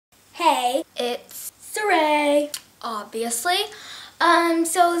Hey, it's Sarai, obviously.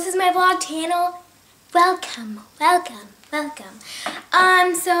 So this is my vlog channel. Welcome.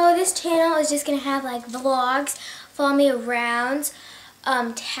 So this channel is just gonna have like vlogs, follow me around,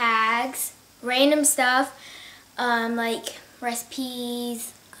 tags, random stuff, like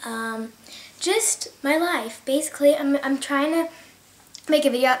recipes, just my life. Basically, I'm trying to make a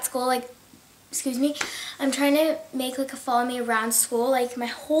video at school, like, excuse me, I'm trying to make like a follow me around school, like my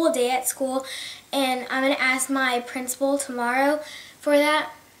whole day at school, and I'm gonna ask my principal tomorrow for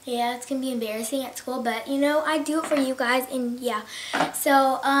that. Yeah, it's gonna be embarrassing at school, but you know, I do it for you guys, and yeah.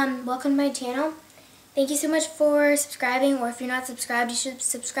 So, welcome to my channel. Thank you so much for subscribing, or if you're not subscribed, you should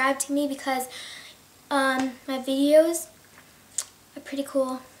subscribe to me because my videos are pretty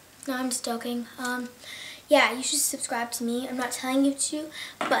cool. No, I'm just joking. Yeah, you should subscribe to me. I'm not telling you to,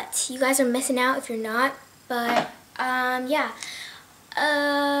 but you guys are missing out if you're not. But, yeah.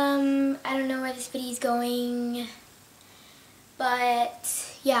 I don't know where this video is going,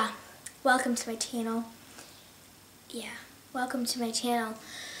 but, yeah. Welcome to my channel. Yeah, welcome to my channel.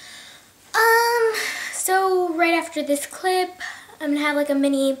 So, right after this clip, I'm gonna have like a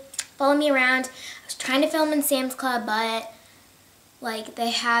mini follow me around. I was trying to film in Sam's Club, but like they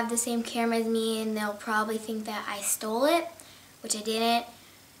have the same camera as me and they'll probably think that I stole it, which I didn't.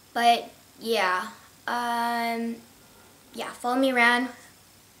 But yeah, yeah, follow me around.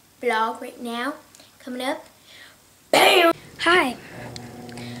 Vlog right now coming up. Bam! Hi.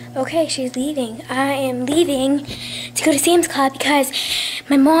 Okay, she's leaving. I am leaving to go to Sam's Club because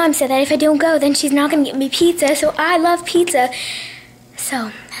my mom said that if I don't go, then she's not gonna get me pizza. So I love pizza,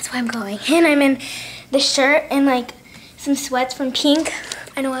 so that's why I'm going. And I'm in the shirt and like some sweats from Pink.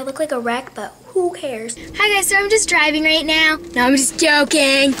 I know I look like a wreck, but who cares? Hi guys, so I'm just driving right now. No, I'm just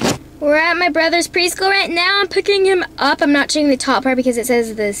joking. We're at my brother's preschool right now. I'm picking him up. I'm not checking the top part because it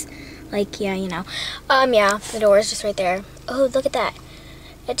says this, like, yeah, you know. Yeah, the door is just right there. Oh, look at that.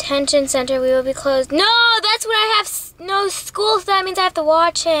 Attention center, we will be closed. No, that's when I have no school, so that means I have to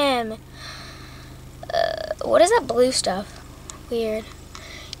watch him. What is that blue stuff? Weird.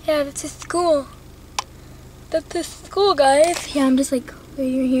 Yeah, that's his school. That's the school, guys. Yeah, I'm just like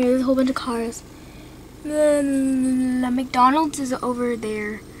waiting here. There's a whole bunch of cars. The McDonald's is over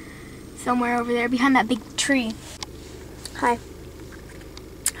there. Somewhere over there behind that big tree. Hi.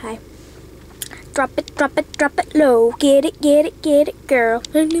 Hi. Drop it low. Get it, girl.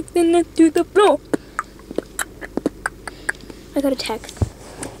 To the floor. I got a text.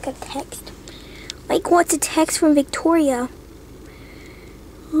 Like, what's a text from Victoria?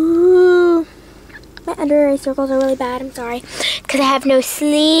 Ooh. My under eye circles are really bad, I'm sorry. Because I have no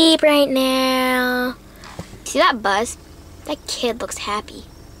sleep right now. See that buzz? That kid looks happy.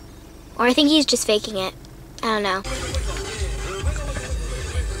 Or I think he's just faking it. I don't know.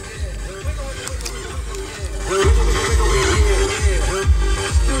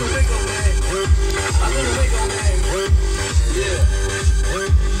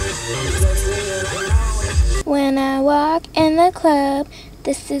 When I walk in the club,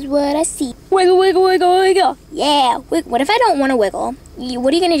 this is what I see. Wiggle, wiggle, wiggle, wiggle. Yeah. What if I don't want to wiggle?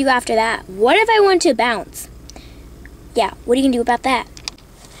 What are you going to do after that? What if I want to bounce? Yeah, what are you going to do about that?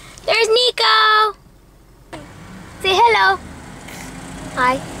 There's Nico! Say hello.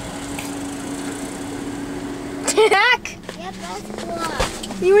 Hi. Jack? Yep, that's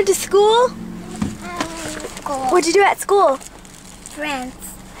school. You went to school? School. What'd you do at school? Friends.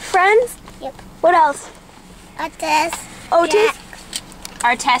 Friends? Yep. What else? Otis. Otis?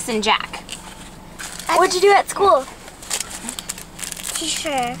 Artess and Jack. What'd you do at school?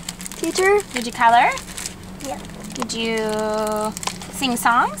 Teacher. Teacher? Did you color? Yep. Did you sing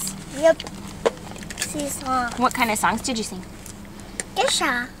songs? Yep. See song. What kind of songs did you sing?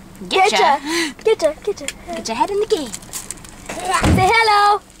 Getcha. Getcha. Get your head in the game. Yeah. Say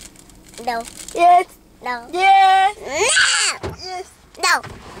hello. No. Yes. No. Yes. No. Yes. No.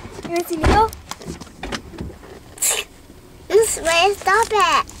 You want to see Nico? Wait, stop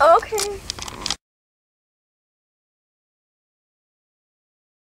it. Okay.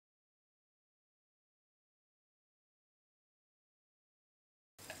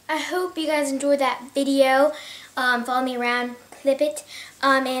 I hope you guys enjoyed that video. Follow me around, clip it,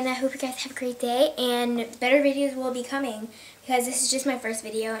 and I hope you guys have a great day, and better videos will be coming because this is just my first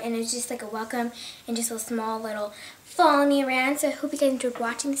video and it's just like a welcome and just a small little follow me around. So I hope you guys enjoyed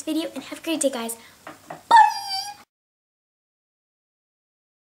watching this video and have a great day, guys. Bye!